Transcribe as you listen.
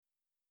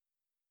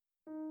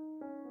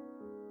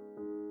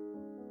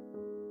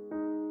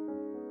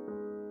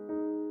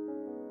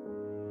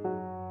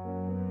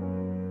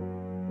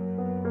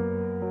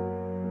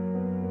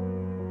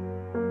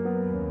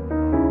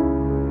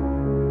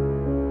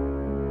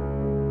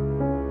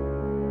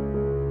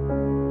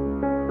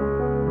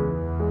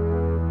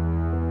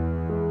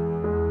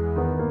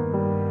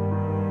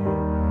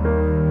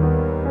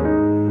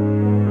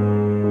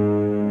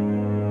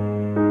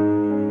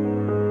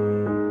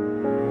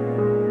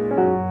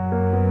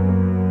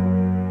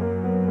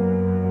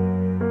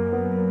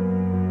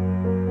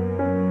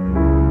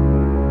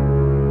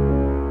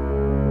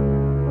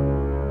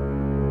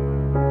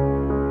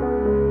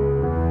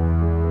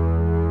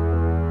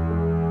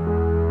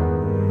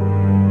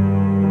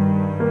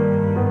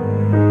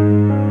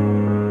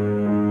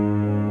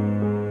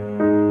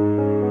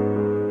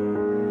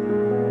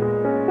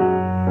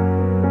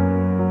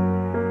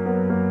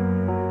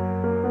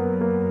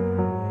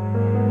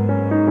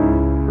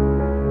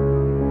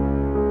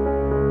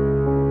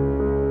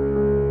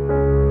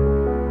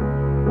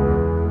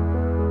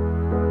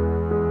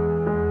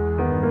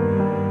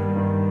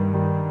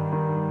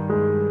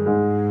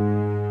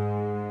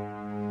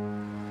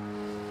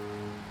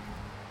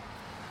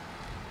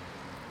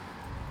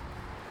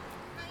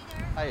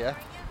Hiya.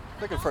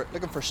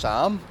 Looking for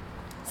Sam.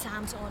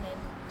 Sam's on in.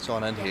 It's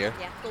on in here.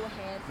 Yeah, go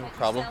ahead. No Let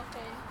problem. yourself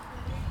in.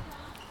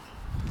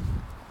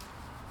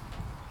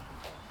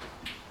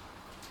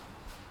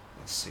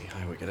 Let's see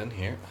how we get in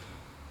here.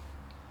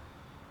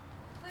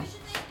 Where's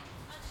your thing?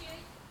 That's you.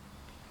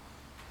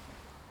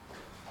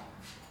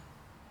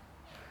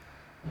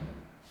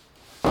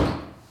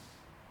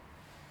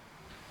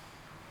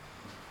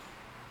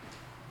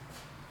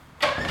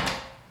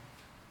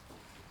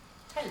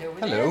 Hello.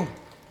 Hello.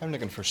 I'm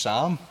looking for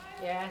Sam.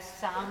 Yes,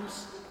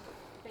 Sam's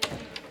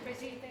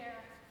busy there.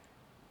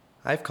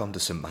 I've come to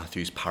St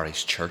Matthew's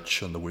Parish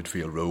Church on the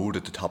Woodfield Road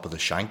at the top of the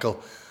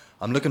Shankill.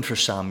 I'm looking for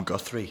Sam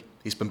Guthrie.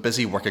 He's been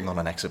busy working on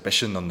an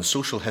exhibition on the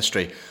social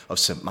history of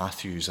St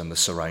Matthew's and the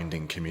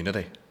surrounding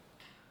community.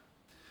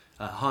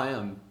 Hi,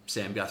 I'm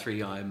Sam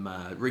Guthrie. I'm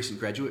a recent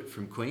graduate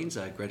from Queen's,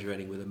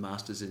 graduating with a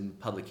Masters in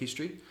Public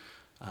History.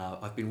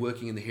 I've been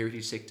working in the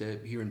heritage sector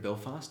here in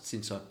Belfast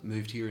since I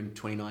moved here in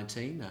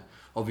 2019.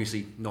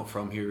 Obviously not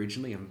from here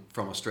originally, I'm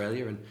from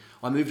Australia, and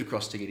I moved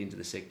across to get into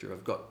the sector.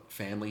 I've got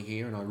family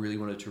here and I really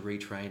wanted to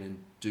retrain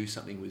and do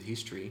something with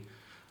history.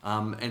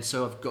 And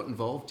so I've got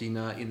involved in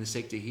the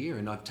sector here,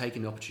 and I've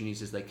taken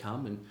opportunities as they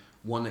come, and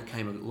one that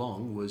came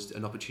along was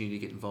an opportunity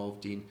to get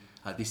involved in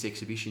this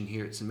exhibition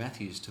here at St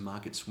Matthew's to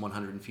mark its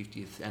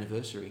 150th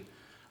anniversary.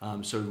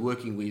 So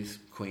working with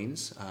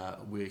Queen's,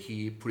 we're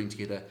here putting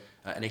together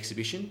an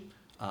exhibition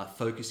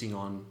focusing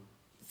on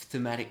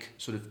thematic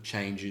sort of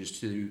changes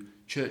to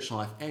church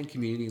life and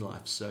community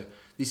life. So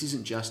this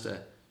isn't just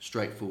a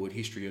straightforward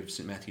history of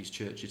St Matthew's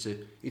Church. It's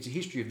a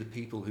history of the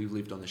people who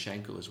lived on the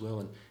Shankill as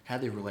well, and how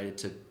they're related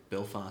to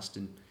Belfast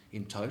and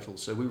in total.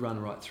 So we run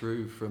right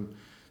through from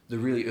the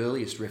really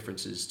earliest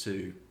references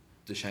to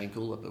the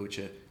Shankill, which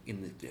are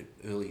in the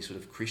early sort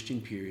of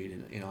Christian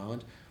period in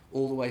Ireland,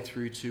 all the way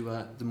through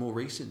to the more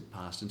recent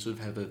past, and sort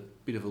of have a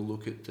bit of a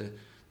look at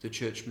the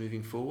church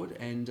moving forward.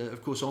 And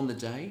of course on the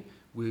day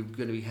we're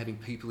going to be having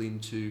people in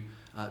to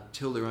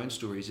tell their own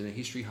stories in a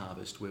history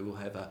harvest, where we'll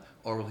have an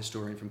oral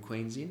historian from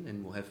Queen's in,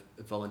 and we'll have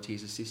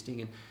volunteers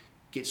assisting and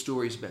get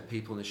stories about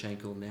people in the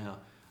Shankill now,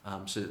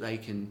 so that they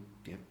can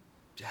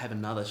have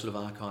another sort of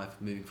archive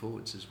moving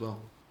forwards as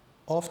well.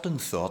 Often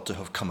thought to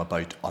have come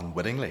about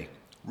unwittingly,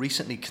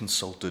 recently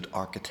consulted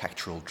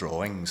architectural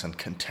drawings and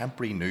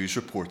contemporary news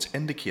reports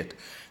indicate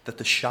that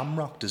the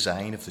shamrock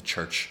design of the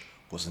church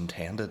was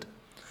intended.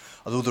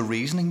 Although the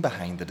reasoning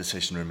behind the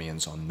decision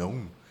remains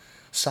unknown,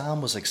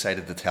 Sam was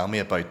excited to tell me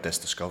about this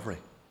discovery.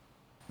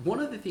 One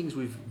of the things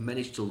we've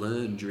managed to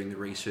learn during the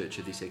research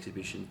of this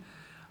exhibition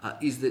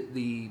is that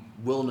the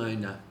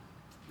well-known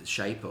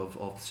shape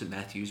of St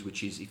Matthew's,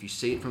 which is, if you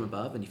see it from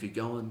above and if you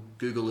go on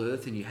Google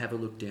Earth and you have a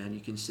look down, you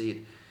can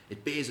see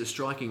it bears a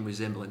striking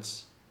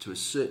resemblance to a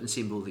certain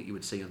symbol that you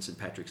would see on St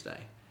Patrick's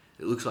Day.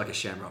 It looks like a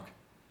shamrock.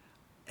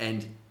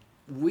 And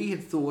we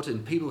had thought,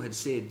 and people had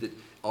said that,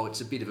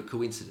 it's a bit of a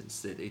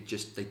coincidence, that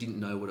they didn't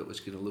know what it was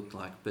going to look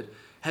like. But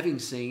having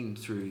seen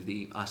through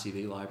the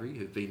RCV library,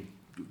 who've been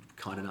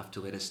kind enough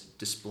to let us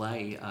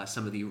display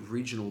some of the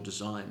original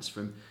designs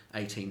from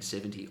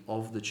 1870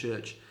 of the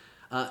church,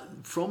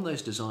 from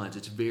those designs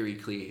it's very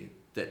clear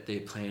that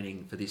they're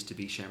planning for this to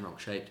be shamrock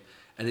shaped.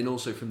 And then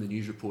also from the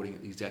news reporting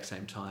at the exact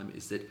same time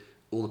is that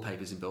all the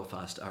papers in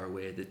Belfast are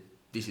aware that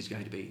this is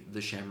going to be the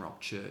Shamrock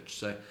Church.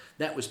 So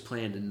that was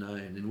planned and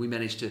known, and we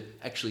managed to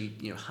actually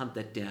hunt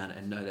that down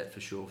and know that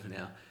for sure for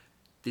now.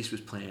 This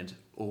was planned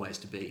always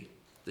to be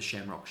the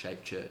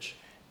shamrock-shaped church.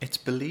 It's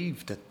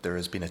believed that there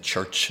has been a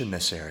church in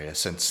this area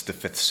since the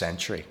 5th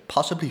century,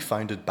 possibly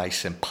founded by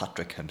St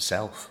Patrick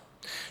himself.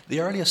 The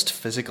earliest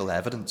physical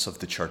evidence of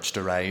the church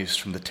derives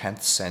from the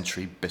 10th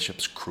century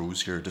bishop's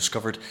crozier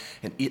discovered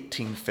in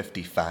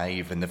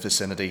 1855 in the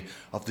vicinity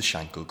of the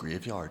Shankill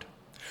graveyard.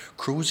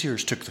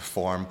 Croziers took the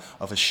form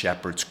of a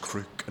shepherd's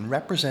crook and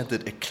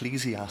represented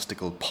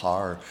ecclesiastical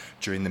power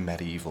during the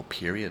medieval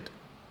period.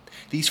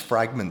 These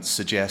fragments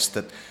suggest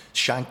that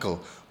Shankill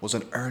was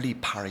an early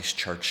parish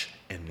church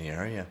in the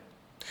area.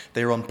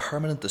 They are on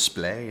permanent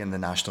display in the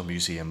National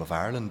Museum of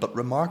Ireland, but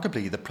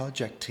remarkably the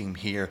project team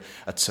here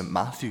at St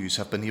Matthew's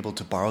have been able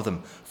to borrow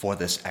them for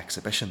this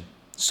exhibition,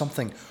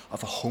 something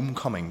of a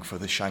homecoming for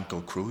the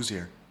Shankill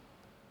crozier.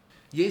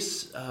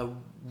 Yes,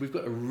 we've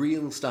got a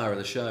real star of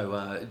the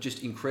show,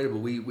 just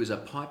incredible. It was a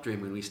pipe dream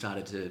when we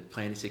started to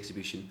plan this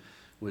exhibition,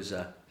 would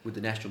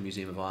the National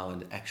Museum of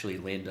Ireland actually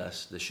lend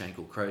us the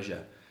Shankill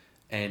crozier.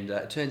 And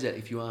it turns out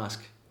if you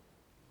ask,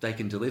 they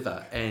can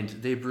deliver, and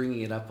they're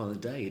bringing it up on the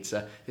day.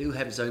 It'll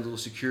have its own little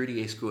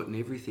security escort and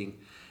everything.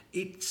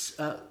 It's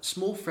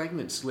small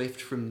fragments left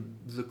from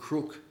the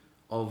crook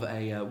of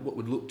what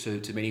would look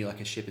to many like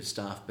a shepherd's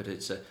staff, but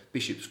it's a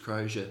bishop's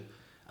crozier.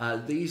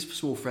 These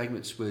small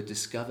fragments were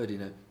discovered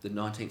in the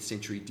 19th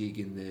century dig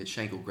in the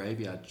Shankill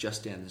graveyard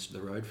just down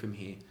the road from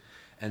here,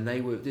 and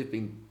they've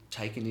been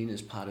taken in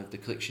as part of the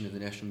collection of the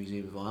National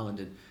Museum of Ireland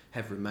and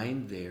have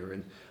remained there.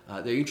 And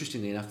they're,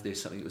 interestingly enough,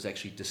 there's something that was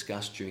actually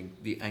discussed during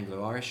the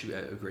Anglo-Irish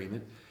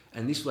agreement,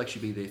 and this will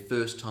actually be their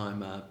first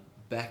time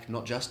back,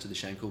 not just to the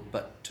Shankill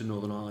but to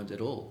Northern Ireland at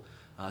all.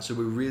 So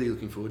we're really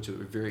looking forward to it.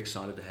 We're very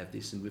excited to have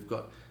this, and we've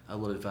got a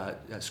lot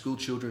of school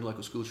children,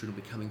 local school children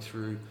will be coming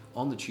through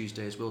on the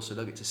Tuesday as well, so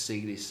they'll get to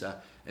see this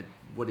at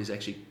what is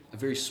actually a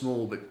very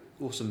small but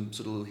awesome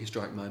sort of little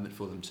historic moment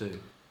for them too.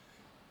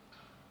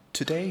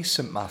 Today,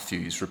 St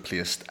Matthew's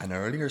replaced an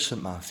earlier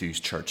St Matthew's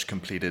church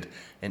completed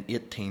in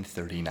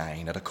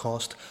 1839 at a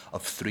cost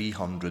of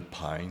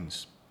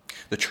 £300.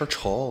 The church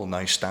hall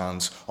now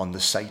stands on the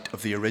site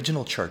of the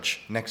original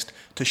church next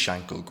to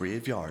Shankill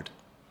Graveyard.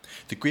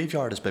 The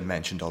graveyard has been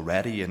mentioned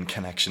already in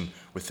connection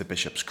with the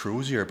Bishop's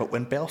Crozier, but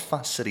when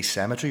Belfast City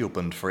Cemetery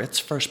opened for its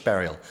first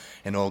burial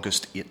in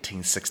August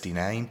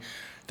 1869,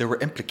 there were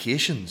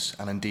implications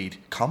and indeed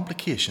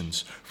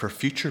complications for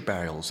future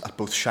burials at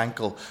both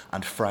Shankill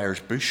and Friars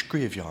Bush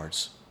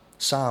graveyards.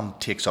 Sam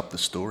takes up the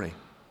story.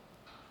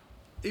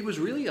 It was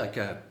really like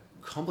a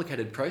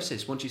complicated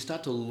process. Once you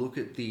start to look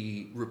at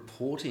the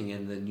reporting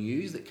and the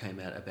news that came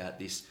out about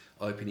this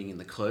opening and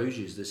the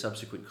closures, the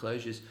subsequent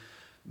closures,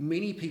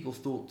 many people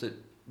thought that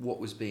what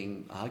was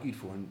being argued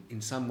for, and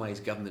in some ways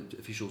government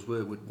officials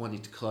were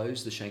wanting to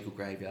close the Shankill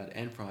Graveyard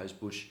and Friars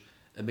Bush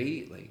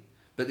immediately.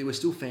 But there were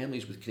still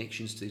families with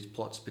connections to these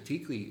plots,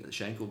 particularly the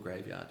Shankill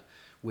Graveyard,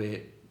 where,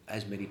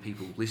 as many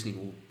people listening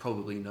will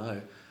probably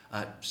know,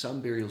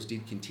 some burials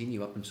did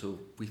continue up until,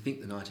 we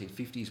think, the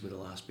 1950s were the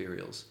last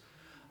burials.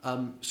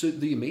 So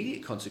the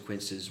immediate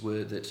consequences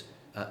were that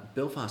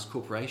Belfast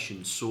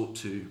Corporation sought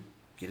to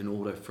get an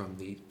order from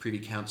the Privy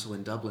Council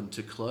in Dublin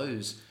to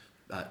close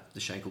the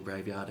Shankill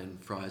Graveyard and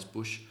Friars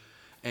Bush,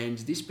 and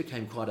this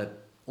became quite a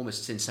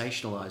almost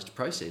sensationalised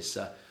process.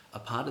 A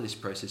part of this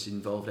process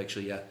involved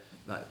actually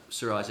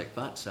Sir Isaac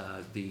Butt,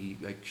 the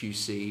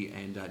QC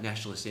and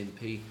Nationalist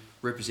MP,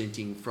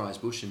 representing Friars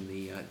Bush and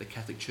the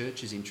Catholic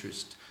Church's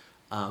interest,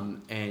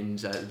 and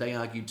they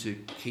argued to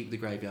keep the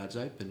graveyards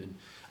open.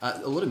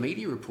 And a lot of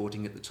media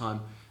reporting at the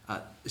time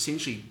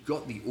essentially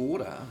got the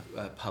order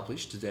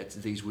published that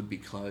these would be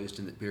closed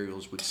and that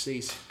burials would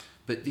cease.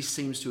 But this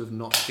seems to have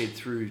not fed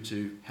through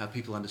to how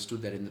people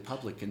understood that in the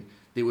public, and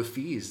there were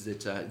fears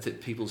that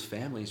people's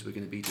families were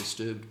going to be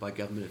disturbed by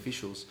government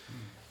officials.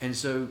 And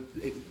so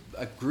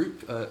a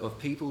group of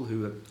people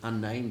who are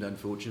unnamed,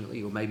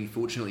 unfortunately, or maybe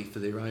fortunately for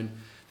their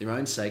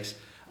own sakes,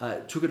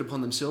 took it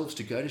upon themselves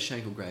to go to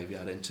Shankill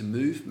Graveyard and to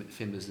move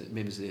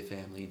members of their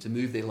family and to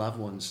move their loved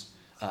ones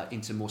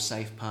into more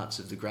safe parts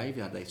of the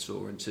graveyard they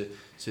saw, and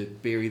to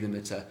bury them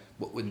at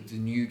what were the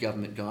new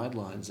government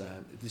guidelines.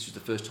 This was the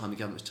first time the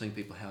government was telling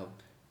people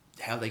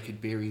how they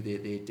could bury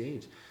their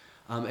dead.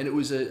 And it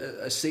was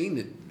a scene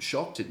that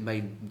shocked. It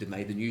made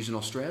the news in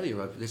Australia.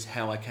 That's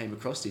how I came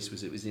across this.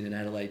 It was in an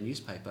Adelaide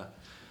newspaper.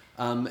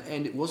 And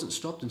it wasn't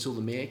stopped until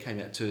the mayor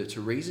came out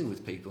to reason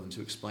with people and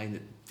to explain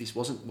that this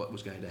wasn't what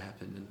was going to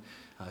happen.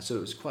 And so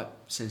it was quite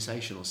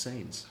sensational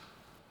scenes.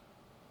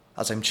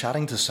 As I'm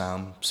chatting to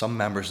Sam, some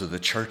members of the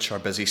church are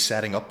busy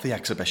setting up the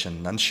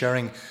exhibition and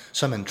sharing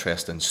some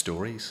interesting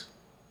stories.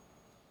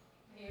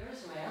 Here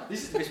as well.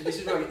 This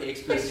is where I get the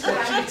experts When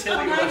actually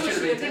tell me what I I was should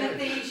have looking been at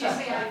doing. these, you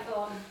see, I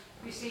thought,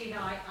 you see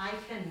now, I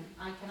can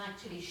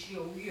actually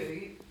show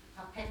you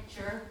a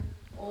picture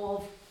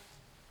of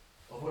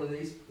Of one of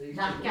these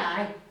that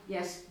guy.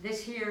 Yes,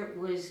 this here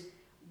was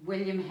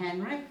William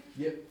Henry,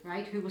 Yep.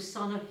 right, who was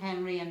son of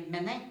Henry and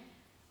Minnie,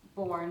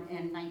 born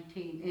in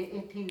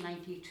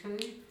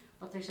 1892.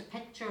 But there's a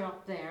picture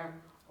up there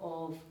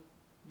of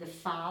the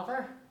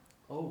father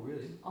Oh,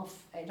 really? of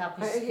that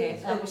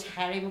was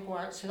Harry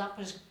Maguire. So that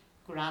was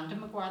Grandin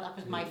Maguire. That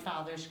was my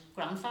father's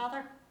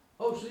grandfather.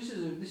 Oh, so this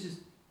is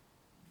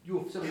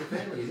some of your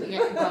family, is it?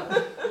 Yeah, well,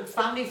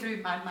 family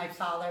through my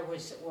father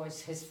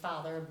was his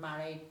father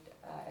married,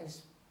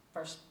 his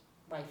first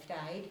wife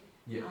died,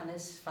 Yeah. and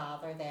his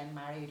father then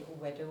married a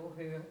widow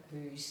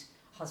whose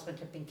husband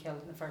had been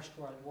killed in the First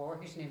World War,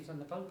 whose name's on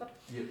the pulpit.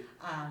 Yep.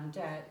 And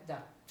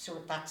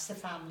so that's the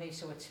family.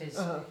 So it's his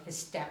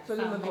step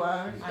Billy family,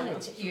 Maguire. and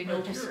it's, you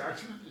notice.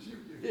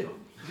 Yeah.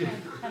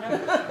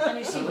 And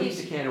you see Release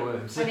he's, a can of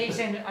worms. and he's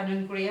an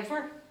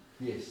engraver,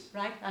 Yes.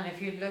 right? And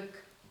if you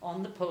look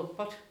on the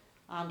pulpit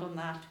and on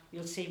that,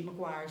 you'll see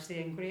Maguire's the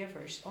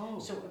engravers. Oh.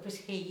 So it was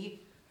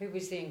he who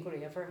was the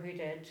engraver who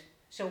did.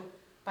 So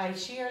by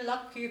sheer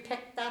luck, you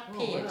picked that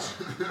page.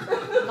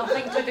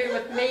 Nothing to do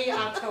with me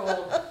at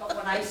all. But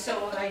when I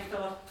saw it, I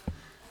thought,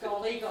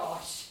 golly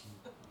gosh.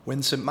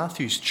 When St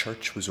Matthew's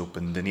Church was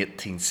opened in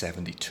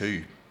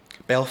 1872,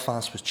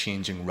 Belfast was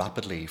changing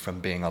rapidly from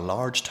being a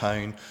large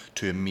town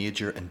to a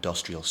major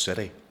industrial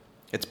city.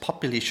 Its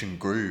population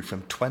grew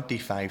from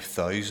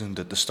 25,000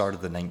 at the start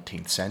of the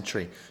 19th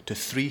century to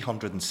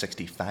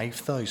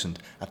 365,000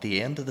 at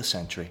the end of the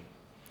century.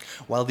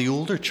 While the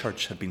older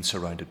church had been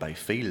surrounded by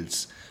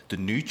fields, the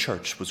new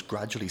church was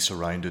gradually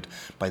surrounded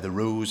by the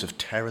rows of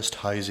terraced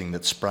housing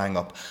that sprang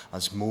up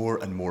as more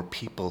and more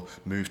people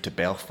moved to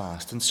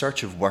Belfast in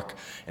search of work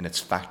in its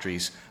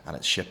factories and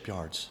its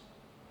shipyards.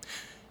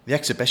 The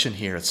exhibition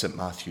here at St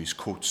Matthew's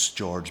quotes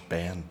George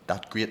Benn,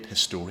 that great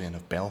historian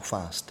of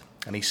Belfast,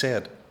 and he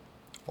said,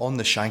 "On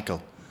the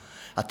Shankill,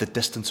 at the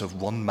distance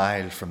of 1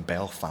 mile from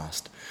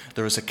Belfast,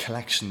 there is a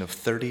collection of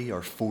 30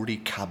 or 40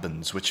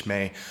 cabins which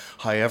may,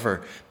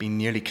 however, be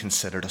nearly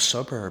considered a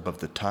suburb of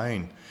the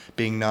town,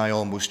 being now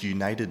almost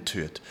united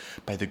to it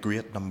by the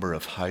great number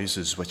of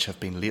houses which have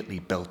been lately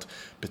built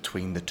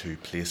between the two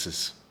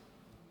places.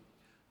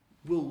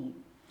 Well,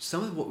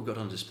 some of what we've got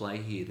on display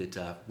here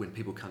that when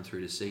people come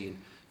through to see,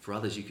 and for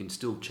others you can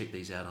still check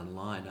these out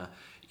online,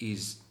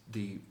 is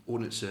the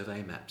Ordnance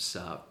Survey maps,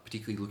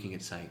 particularly looking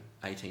at, say,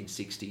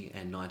 1860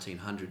 and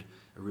 1900,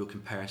 a real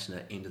comparison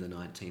at the end of the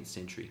 19th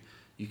century.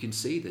 You can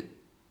see that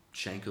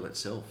Shankill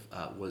itself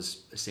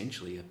was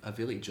essentially a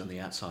village on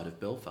the outside of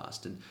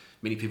Belfast, and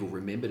many people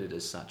remembered it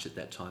as such at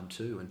that time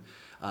too.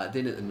 And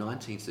then at the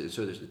 19th,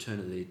 so there's the turn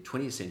of the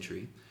 20th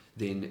century,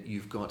 then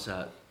you've got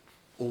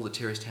all the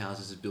terraced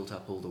houses have built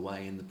up all the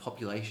way, and the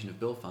population of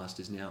Belfast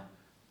is now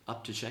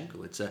up to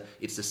Shankill.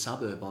 It's a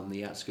suburb on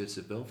the outskirts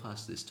of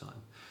Belfast this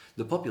time.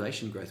 The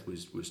population growth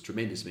was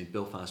tremendous. I mean,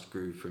 Belfast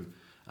grew from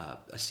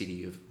a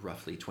city of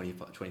roughly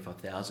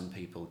 25,000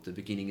 people at the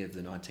beginning of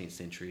the 19th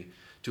century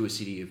to a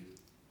city of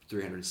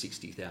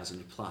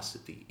 360,000 plus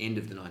at the end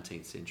of the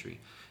 19th century.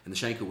 And the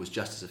Shankill was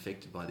just as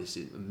affected by this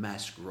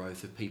mass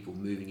growth of people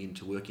moving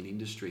into work in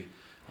industry,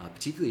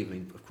 particularly, I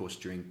mean, of course,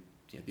 during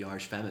the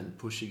Irish famine,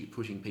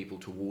 pushing people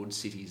towards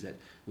cities that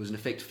was in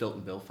effect felt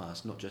in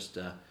Belfast, not just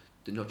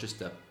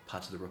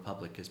parts of the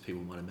Republic, as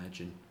people might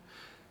imagine.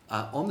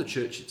 On the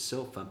church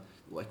itself,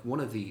 like one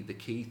of the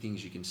key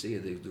things you can see are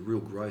the real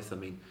growth. I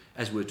mean,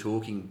 as we're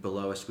talking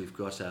below us, we've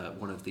got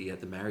one of the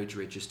marriage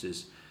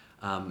registers,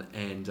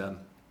 and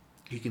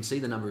you can see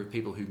the number of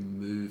people who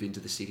move into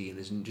the city, and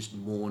there's just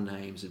more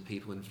names of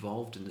people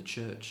involved in the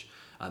church.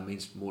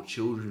 Means more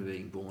children are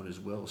being born as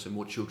well, so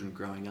more children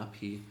growing up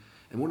here.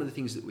 And one of the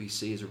things that we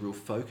see as a real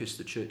focus,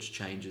 the church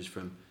changes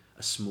from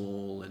a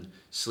small and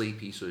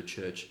sleepy sort of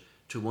church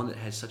to one that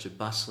has such a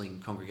bustling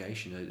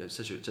congregation,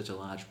 such a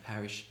large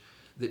parish,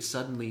 that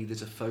suddenly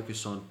there's a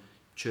focus on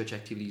church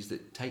activities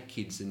that take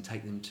kids and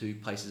take them to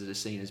places that are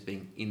seen as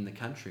being in the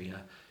country.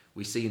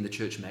 We see in the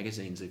church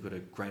magazines, they've got a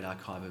great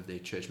archive of their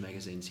church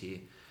magazines here,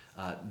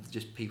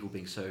 just people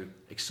being so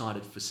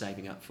excited for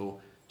saving up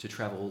to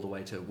travel all the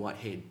way to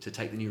Whitehead, to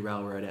take the new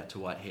railroad out to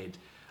Whitehead,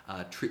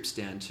 trips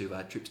down to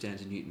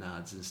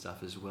Newtonards and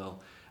stuff as well.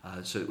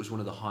 So it was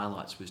one of the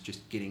highlights, was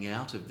just getting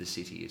out of the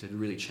city. It had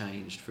really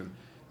changed from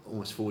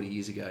almost 40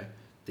 years ago.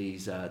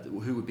 These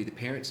who would be the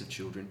parents of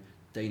children,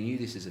 they knew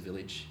this as a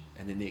village,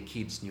 and then their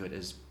kids knew it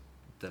as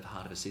the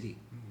heart of a city.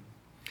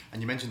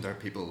 And you mentioned there are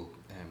people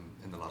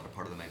in the latter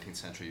part of the 19th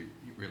century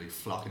really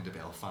flocking to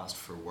Belfast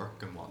for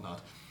work and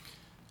whatnot.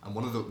 And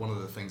one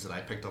of the things that I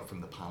picked up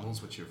from the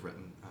panels which you've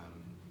written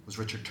was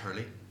Richard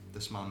Turley,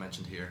 this man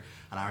mentioned here,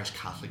 an Irish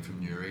Catholic from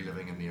Newry,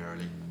 living in the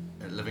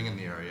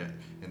area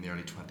in the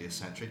early 20th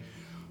century.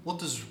 What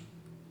does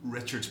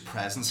Richard's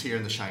presence here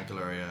in the Shankill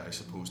area, I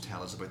suppose,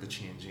 tell us about the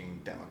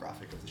changing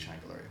demographic of the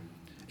Shankill area?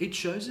 It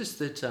shows us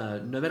that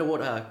no matter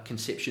what our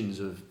conceptions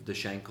of the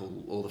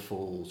Shankill or the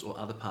Falls or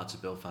other parts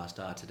of Belfast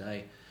are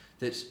today,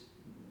 that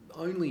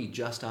only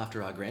just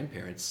after our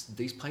grandparents,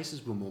 these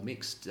places were more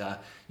mixed.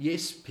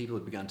 Yes, people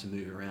had begun to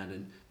move around,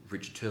 and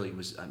Richard Turley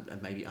was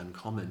maybe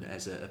uncommon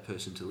as a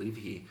person to live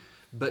here,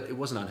 but it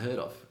wasn't unheard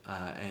of.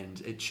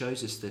 And it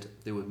shows us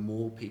that there were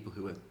more people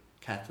who were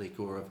Catholic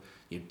or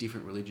of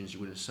different religions you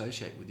would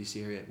associate with this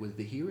area were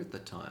here at the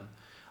time.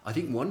 I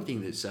think one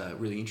thing that's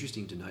really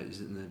interesting to note is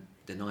that in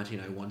the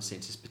 1901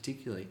 census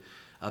particularly,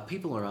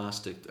 people are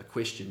asked a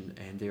question,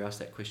 and they're asked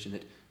that question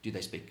that, do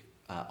they speak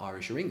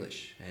Irish or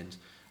English? And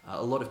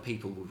a lot of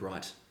people would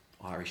write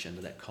Irish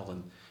under that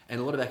column, and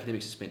a lot of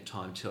academics have spent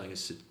time telling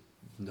us that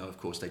no, of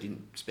course they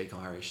didn't speak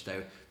Irish,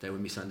 they were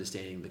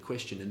misunderstanding the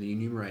question, and the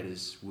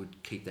enumerators would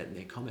keep that in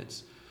their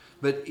comments.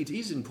 But it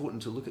is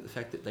important to look at the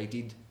fact that they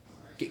did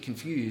get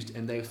confused,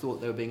 and they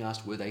thought they were being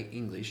asked were they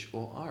English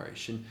or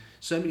Irish. And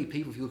so many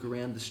people, if you look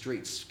around the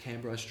streets,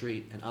 Canberra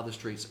Street and other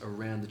streets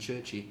around the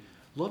church here,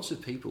 lots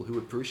of people who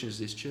were parishioners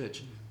of this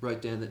church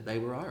wrote down that they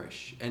were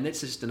Irish. And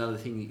that's just another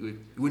thing that you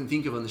wouldn't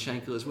think of on the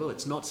Shankill as well.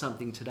 It's not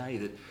something today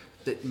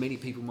that many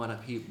people might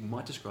up here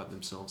might describe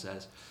themselves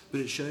as, but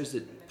it shows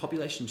that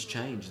populations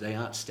change, they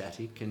aren't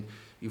static. And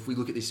if we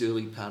look at this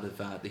early part of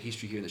the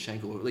history here in the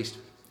Shankill, or at least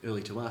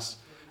early to us,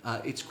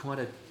 it's quite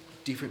a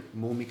different,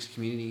 more mixed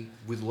community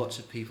with lots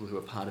of people who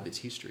are part of its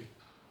history.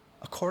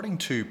 According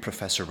to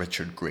Professor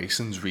Richard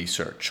Grayson's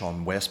research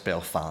on West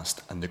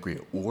Belfast and the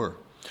Great War,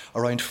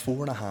 around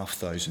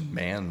 4,500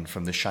 men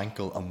from the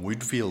Shankill and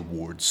Woodvale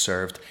wards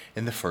served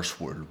in the First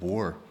World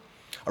War.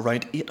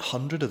 Around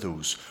 800 of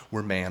those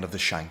were men of the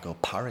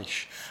Shankill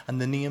parish,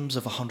 and the names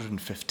of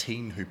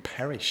 115 who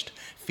perished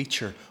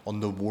feature on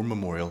the war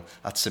memorial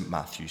at St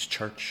Matthew's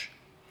Church.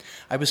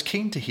 I was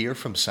keen to hear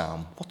from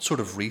Sam what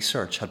sort of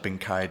research had been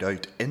carried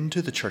out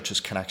into the church's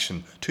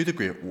connection to the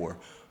Great War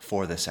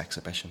for this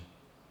exhibition.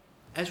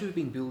 As we've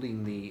been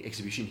building the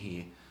exhibition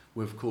here,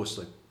 we're of course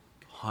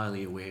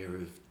highly aware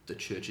of the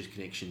church's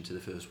connection to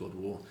the First World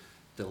War,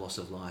 the loss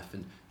of life,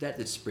 and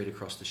that's spread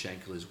across the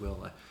Shankill as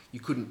well. You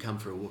couldn't come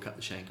for a walk up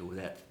the Shankill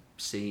without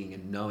seeing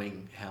and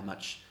knowing how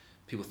much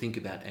people think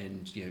about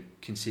and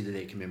consider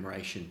their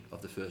commemoration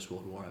of the First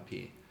World War up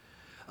here.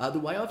 The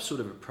way I've sort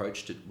of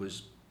approached it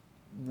was,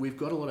 we've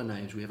got a lot of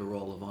names, we have a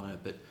roll of honour,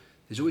 but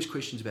there's always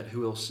questions about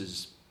who else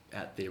is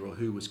out there or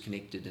who was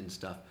connected and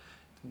stuff.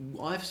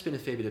 I've spent a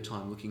fair bit of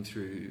time looking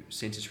through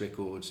census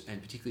records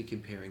and particularly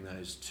comparing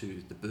those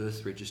to the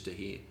birth register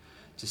here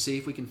to see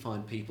if we can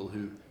find people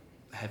who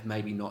have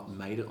maybe not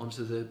made it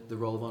onto the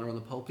roll of honour on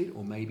the pulpit,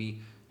 or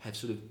maybe have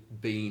sort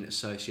of been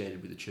associated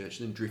with the church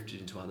and then drifted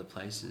into other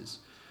places.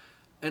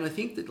 And I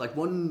think that like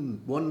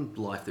one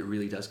life that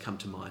really does come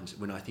to mind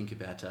when I think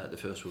about the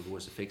First World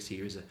War's effects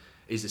here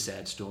is a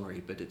sad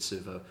story, but it's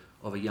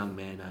of a young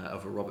man,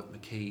 of a Robert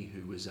McKee,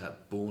 who was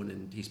born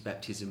and his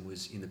baptism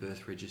was in the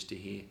birth register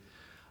here.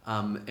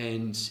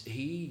 And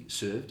he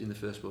served in the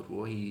First World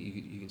War.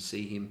 You can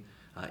see him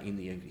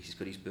he's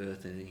got his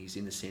birth and he's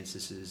in the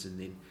censuses, and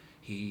then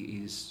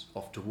he is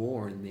off to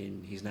war, and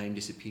then his name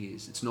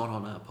disappears. It's not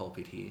on our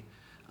pulpit here.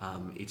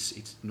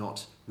 It's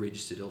not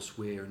registered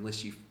elsewhere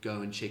unless you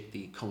go and check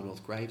the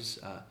Commonwealth Graves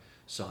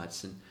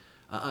sites. And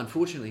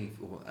unfortunately,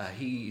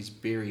 he is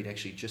buried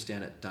actually just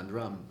down at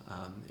Dundrum.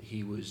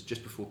 He was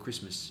just before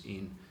Christmas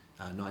in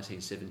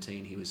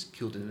 1917. He was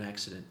killed in an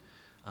accident,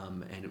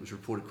 and it was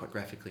reported quite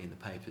graphically in the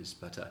papers.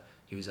 But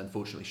he was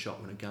unfortunately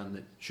shot when a gun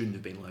that shouldn't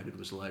have been loaded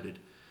was loaded,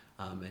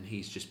 and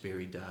he's just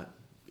buried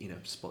in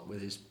a spot where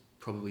there's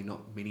probably not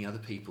many other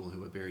people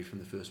who were buried from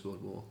the First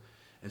World War.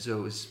 And so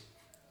it was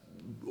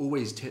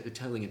always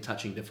telling and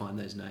touching to find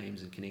those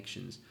names and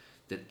connections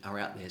that are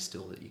out there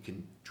still that you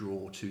can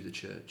draw to the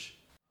church.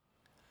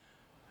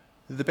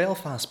 The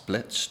Belfast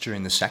Blitz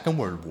during the Second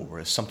World War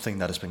is something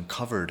that has been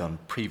covered on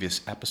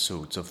previous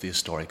episodes of the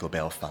Historical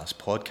Belfast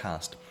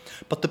podcast,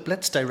 but the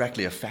Blitz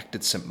directly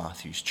affected St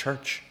Matthew's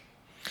Church.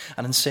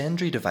 An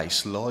incendiary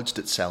device lodged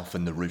itself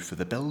in the roof of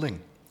the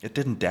building. It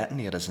didn't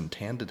detonate as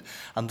intended,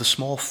 and the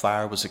small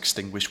fire was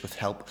extinguished with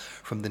help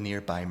from the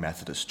nearby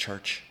Methodist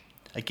Church.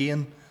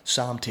 Again,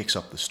 Sam takes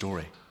up the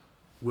story.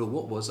 Well,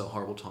 what was a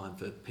horrible time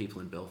for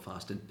people in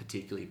Belfast, and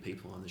particularly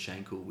people on the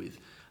Shankill, with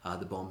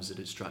the bombs that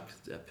had struck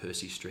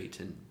Percy Street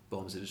and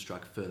bombs that had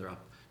struck further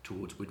up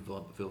towards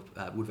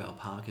Woodvale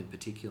Park in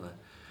particular,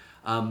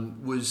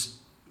 was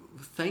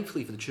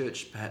thankfully for the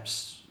church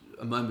perhaps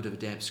a moment of a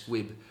damp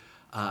squib.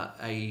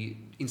 A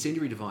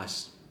incendiary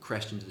device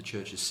crashed into the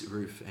church's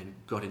roof and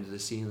got into the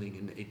ceiling,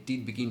 and it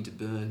did begin to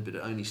burn, but it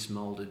only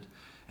smouldered.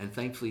 And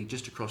thankfully,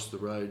 just across the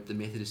road, the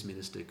Methodist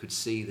minister could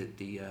see that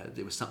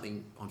there was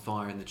something on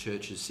fire in the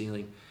church's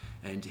ceiling,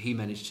 and he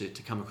managed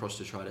to come across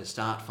to try to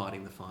start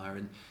fighting the fire.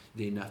 And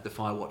then the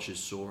fire watchers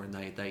saw, and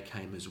they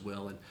came as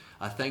well. And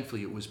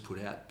thankfully, it was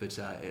put out, but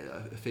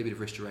a fair bit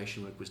of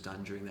restoration work was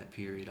done during that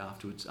period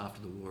afterwards,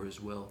 after the war as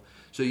well.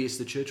 So yes,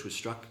 the church was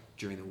struck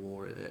during the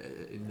war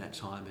in that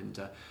time, and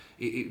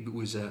it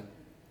was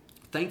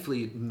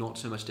thankfully not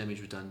so much damage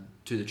was done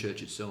to the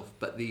church itself,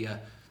 but the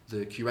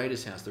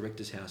curator's house, the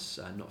rector's house,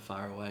 not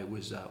far away,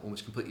 was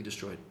almost completely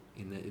destroyed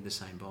in the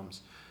same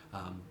bombs,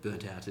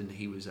 burnt out, and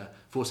he was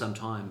for some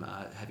time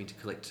having to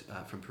collect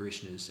from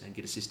parishioners and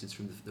get assistance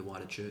from the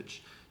wider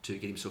church to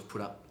get himself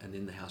put up and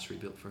then the house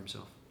rebuilt for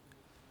himself.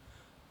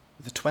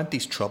 The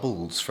 20s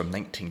Troubles from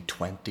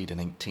 1920 to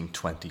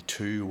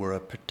 1922 were a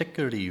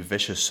particularly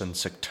vicious and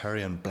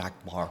sectarian black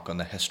mark on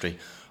the history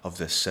of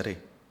this city.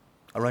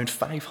 Around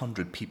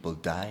 500 people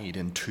died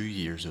in 2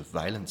 years of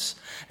violence,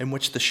 in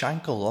which the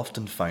Shankill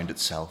often found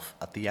itself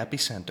at the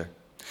epicentre.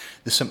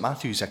 The St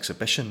Matthew's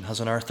exhibition has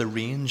unearthed a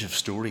range of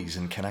stories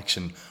in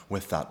connection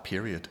with that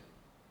period.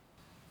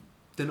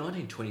 The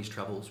 1920s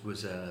Troubles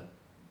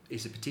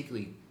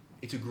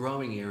it's a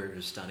growing area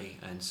of study,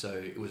 and so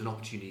it was an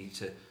opportunity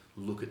to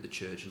look at the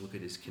church and look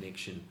at its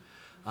connection.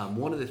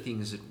 One of the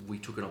things that I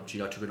took an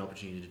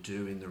opportunity to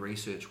do in the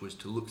research was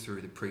to look through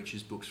the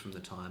preachers' books from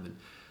the time, and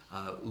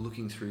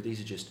looking through,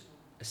 these are just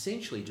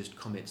essentially just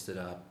comments that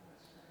are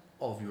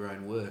of your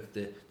own work.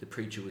 The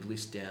preacher would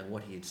list down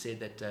what he had said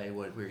that day,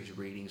 where his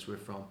readings were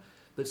from,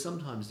 but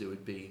sometimes there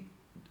would be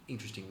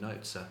interesting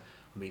notes.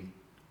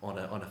 On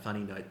a funny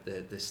note,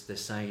 the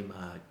same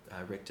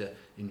rector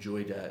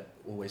enjoyed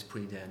always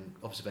putting down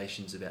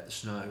observations about the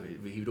snow.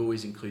 He would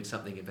always include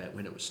something about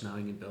when it was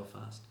snowing in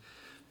Belfast.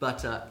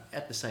 But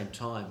at the same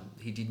time,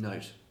 he did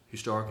note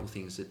historical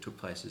things that took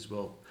place as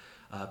well.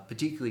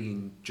 Particularly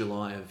in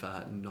July of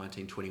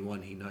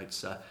 1921, he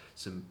notes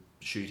some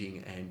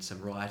shooting and some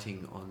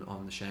rioting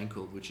on the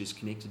Shankill, which is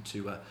connected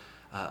to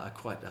a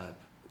quite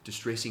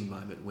distressing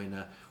moment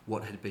when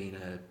what had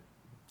been,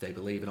 they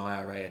believe, an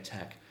IRA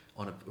attack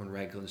on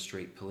Raglan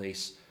Street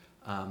police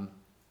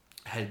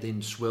had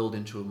then swelled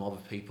into a mob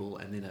of people,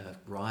 and then a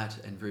riot,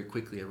 and very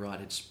quickly a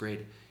riot had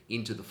spread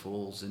into the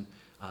Falls, and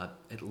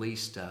at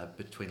least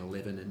between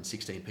 11 and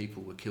 16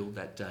 people were killed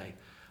that day.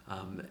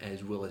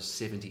 As well as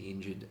 70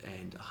 injured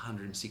and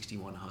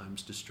 161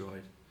 homes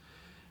destroyed.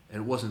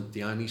 And it wasn't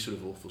the only sort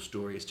of awful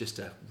story, it's just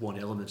one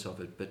element of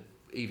it, but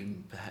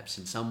even perhaps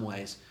in some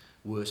ways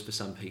worse for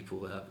some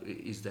people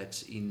is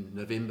that in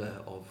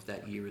November of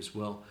that year as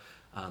well,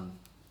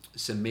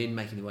 some men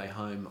making their way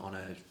home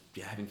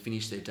having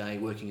finished their day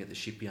working at the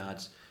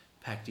shipyards,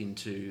 packed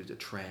into the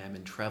tram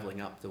and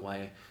travelling up the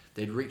way.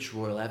 They'd reached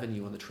Royal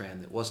Avenue on the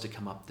tram that was to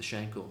come up the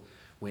Shankill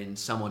when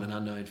someone, an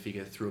unknown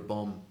figure, threw a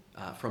bomb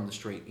from the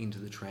street into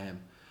the tram.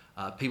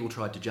 People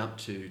tried to jump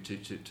to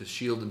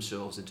shield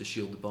themselves and to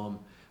shield the bomb,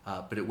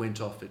 but it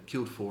went off. It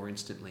killed 4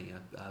 instantly.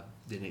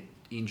 Then it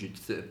injured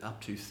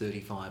up to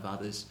 35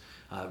 others.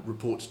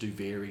 Reports do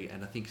vary,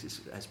 and I think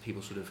as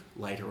people sort of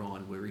later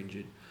on were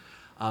injured.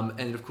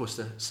 And of course,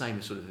 the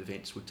same sort of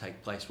events would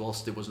take place.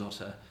 Whilst there was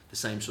not the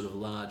same sort of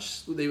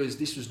large,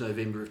 this was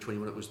November of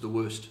 21. It was the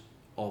worst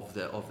of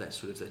that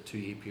sort of that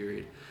 2-year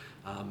period.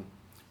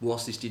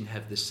 Whilst this didn't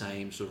have the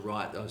same sort of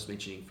riot that I was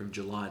mentioning from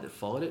July that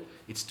followed it,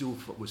 it still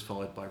was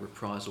followed by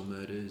reprisal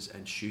murders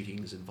and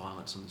shootings and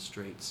violence on the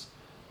streets.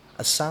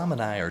 As Sam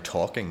and I are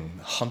talking,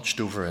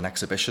 hunched over an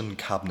exhibition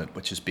cabinet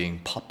which is being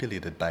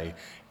populated by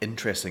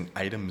interesting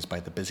items by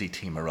the busy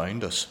team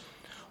around us,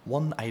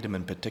 one item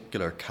in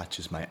particular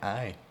catches my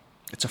eye.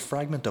 It's a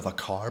fragment of a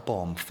car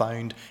bomb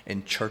found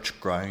in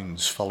church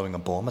grounds following a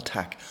bomb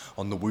attack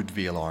on the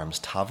Woodvale Arms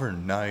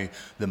Tavern, now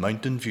the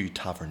Mountain View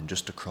Tavern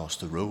just across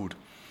the road.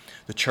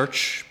 The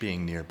church,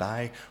 being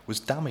nearby, was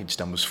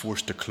damaged and was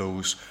forced to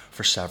close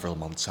for several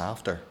months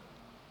after.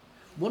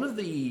 One of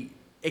the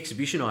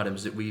exhibition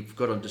items that we've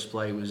got on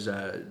display was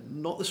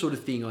not the sort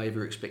of thing I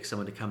ever expect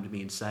someone to come to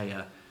me and say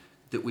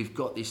that we've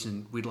got this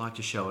and we'd like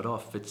to show it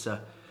off.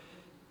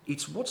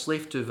 It's what's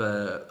left of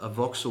a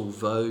Vauxhall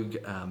Vogue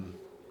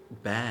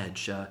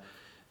badge,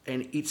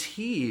 and it's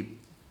here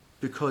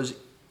because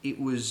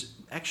it was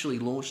actually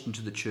launched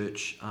into the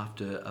church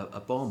after a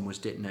bomb was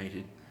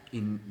detonated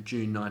in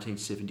June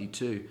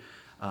 1972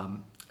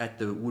 at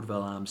the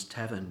Woodvale Arms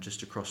Tavern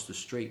just across the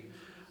street.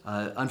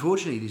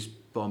 Unfortunately, this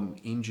bomb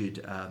injured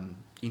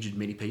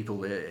many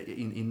people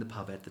in the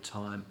pub at the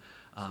time,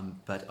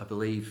 but I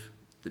believe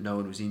that no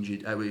one was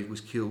injured.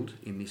 Was killed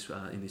in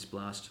this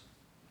blast.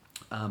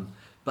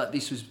 But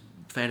this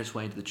found its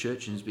way into the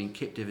church and has been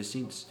kept ever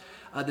since.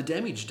 The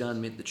damage done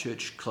meant the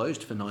church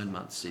closed for 9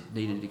 months. It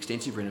needed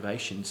extensive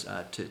renovations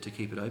to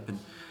keep it open.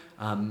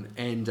 When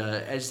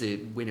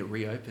it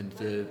reopened,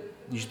 the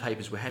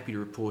newspapers were happy to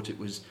report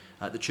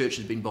the church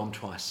had been bombed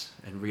twice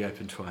and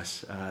reopened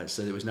twice,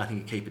 so there was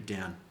nothing to keep it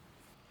down.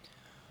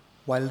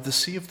 While the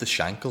Save the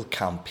Shankill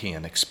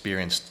campaign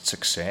experienced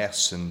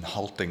success in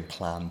halting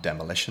planned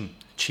demolition,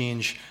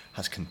 change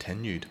has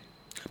continued.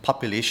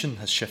 Population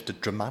has shifted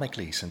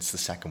dramatically since the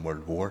Second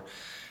World War.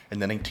 In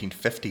the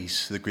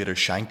 1950s, the Greater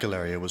Shankill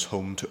area was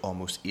home to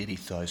almost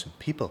 80,000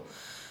 people,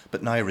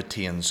 but now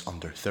retains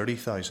under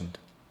 30,000.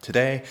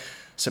 Today,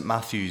 St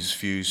Matthew's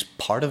views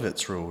part of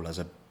its role as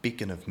a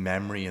beacon of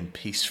memory and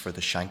peace for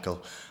the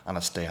Shankill and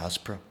its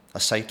diaspora, a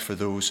site for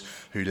those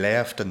who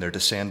left and their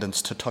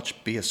descendants to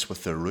touch base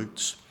with their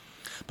roots.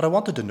 But I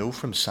wanted to know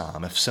from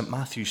Sam if St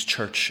Matthew's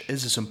Church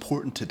is as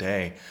important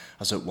today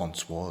as it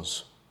once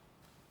was.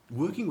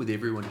 Working with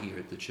everyone here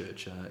at the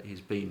church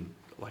has been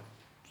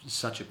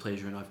such a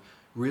pleasure, and I've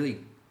really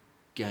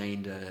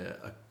gained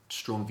a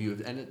strong view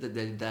of, and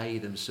they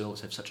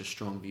themselves have such a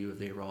strong view of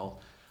their role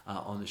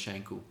on the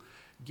Shankill.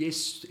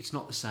 Yes, it's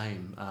not the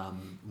same.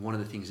 One of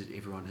the things that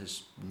everyone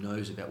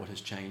knows about what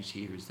has changed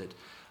here is that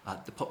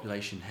the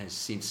population has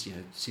since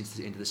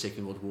the end of the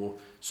Second World War,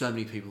 so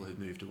many people have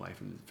moved away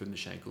from the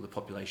Shankill. The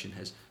population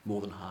has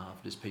more than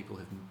halved as people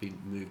have been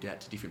moved out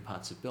to different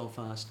parts of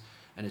Belfast,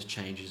 and as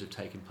changes have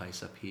taken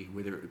place up here,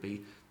 whether it would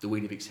be the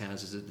Weetabix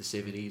houses of the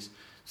 70s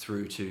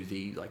through to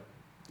the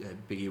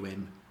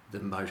BUM, the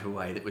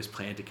motorway that was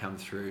planned to come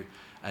through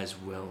as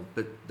well.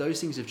 But those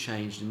things have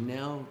changed, and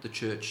now the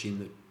church in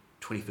the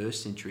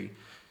 21st century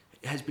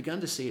has begun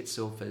to see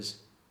itself as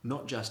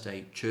not just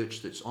a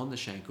church that's on the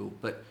Shankill,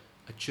 but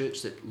a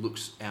church that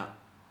looks out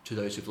to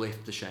those who've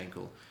left the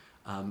Shankill.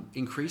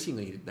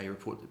 Increasingly, they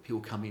report that people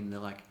come in and they're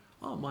like,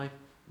 "Oh, my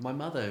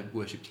mother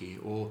worshipped here,"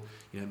 or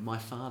my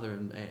father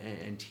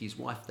and his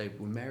wife, they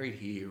were married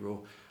here,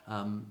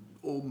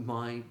 or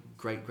my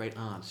great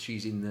aunt,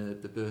 she's in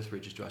the birth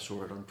register. I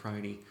saw it on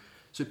Prony.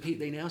 So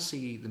they now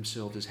see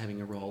themselves as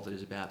having a role that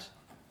is about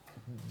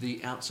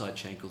the outside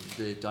Shankill,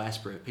 the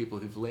diaspora, people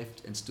who've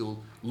left and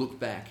still look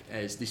back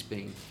as this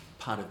being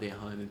part of their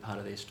home and part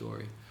of their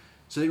story.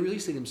 So they really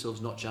see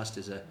themselves not just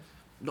as a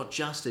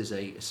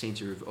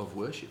centre of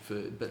worship,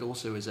 but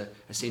also as a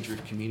centre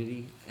of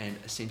community and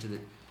a centre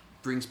that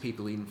brings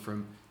people in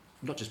from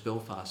not just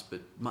Belfast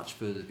but much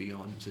further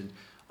beyond. And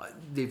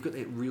they've got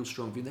that real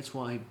strong view. And that's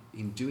why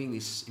in doing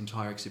this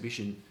entire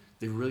exhibition,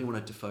 they really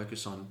wanted to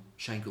focus on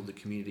Shankill, the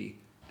community,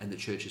 and the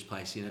church's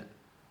place in it,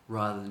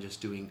 rather than just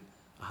doing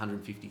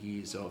 150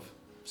 years of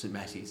St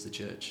Matthew's, the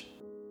church.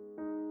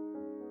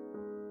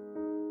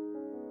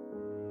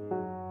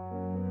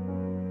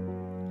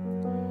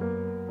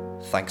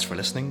 Thanks for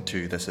listening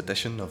to this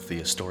edition of the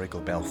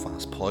Historical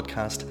Belfast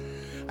podcast.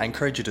 I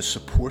encourage you to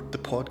support the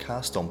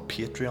podcast on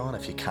Patreon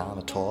if you can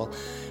at all.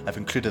 I've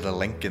included a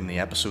link in the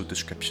episode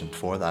description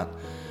for that.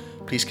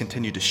 Please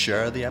continue to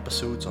share the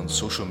episodes on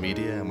social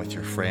media and with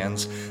your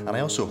friends, and I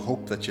also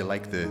hope that you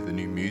like the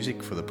new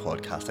music for the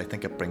podcast. I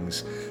think it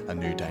brings a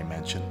new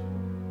dimension.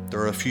 There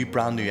are a few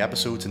brand new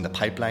episodes in the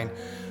pipeline,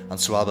 and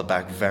so I'll be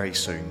back very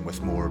soon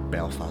with more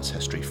Belfast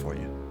history for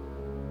you.